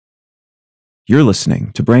You're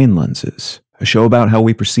listening to Brain Lenses, a show about how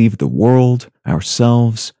we perceive the world,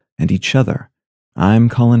 ourselves, and each other. I'm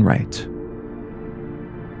Colin Wright.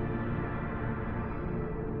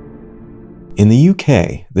 In the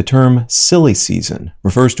UK, the term silly season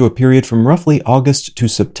refers to a period from roughly August to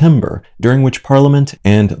September during which Parliament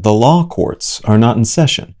and the law courts are not in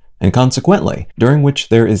session, and consequently, during which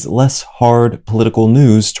there is less hard political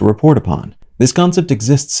news to report upon. This concept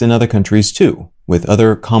exists in other countries too, with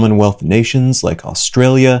other Commonwealth nations like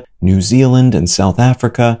Australia, New Zealand, and South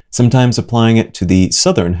Africa, sometimes applying it to the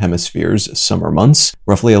Southern Hemisphere's summer months,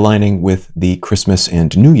 roughly aligning with the Christmas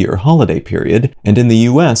and New Year holiday period, and in the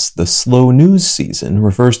US, the slow news season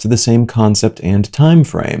refers to the same concept and time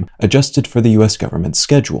frame, adjusted for the US government's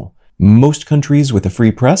schedule. Most countries with a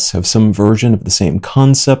free press have some version of the same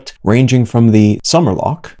concept, ranging from the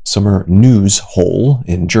Sommerloch, summer news hole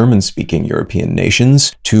in German-speaking European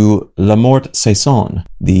nations, to La Morte Saison,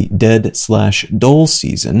 the dead/dull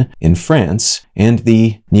season in France, and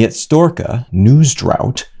the Njetstjorka, news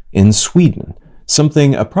drought, in Sweden.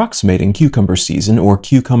 Something approximating cucumber season or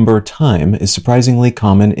cucumber time is surprisingly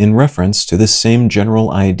common in reference to this same general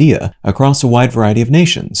idea across a wide variety of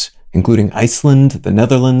nations, including Iceland, the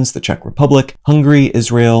Netherlands, the Czech Republic, Hungary,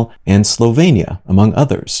 Israel, and Slovenia, among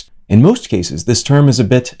others. In most cases, this term is a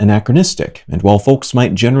bit anachronistic, and while folks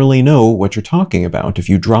might generally know what you're talking about if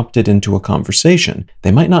you dropped it into a conversation,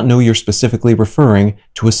 they might not know you're specifically referring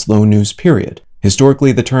to a slow news period.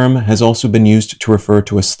 Historically, the term has also been used to refer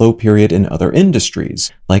to a slow period in other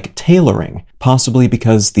industries, like tailoring, possibly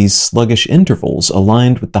because these sluggish intervals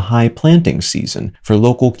aligned with the high planting season for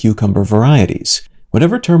local cucumber varieties.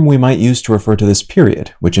 Whatever term we might use to refer to this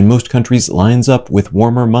period, which in most countries lines up with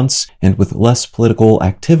warmer months and with less political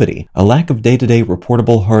activity, a lack of day-to-day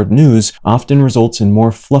reportable hard news often results in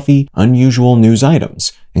more fluffy, unusual news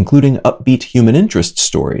items, including upbeat human interest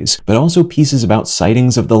stories, but also pieces about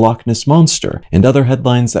sightings of the Loch Ness Monster and other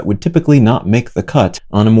headlines that would typically not make the cut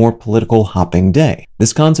on a more political hopping day.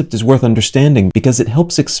 This concept is worth understanding because it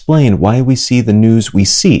helps explain why we see the news we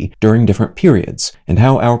see during different periods, and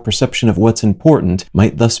how our perception of what's important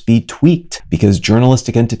might thus be tweaked because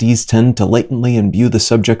journalistic entities tend to latently imbue the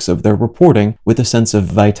subjects of their reporting with a sense of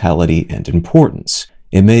vitality and importance.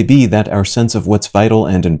 It may be that our sense of what's vital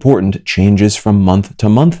and important changes from month to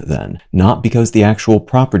month then, not because the actual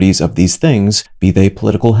properties of these things, be they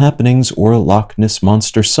political happenings or Loch Ness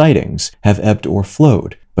Monster sightings, have ebbed or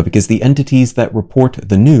flowed, but because the entities that report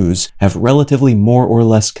the news have relatively more or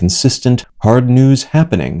less consistent, hard news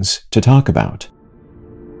happenings to talk about.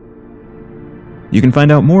 You can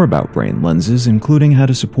find out more about Brain Lenses, including how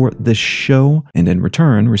to support this show, and in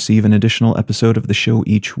return receive an additional episode of the show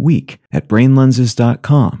each week at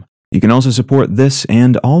brainlenses.com. You can also support this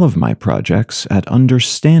and all of my projects at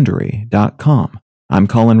understandery.com. I'm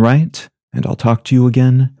Colin Wright, and I'll talk to you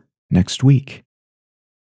again next week.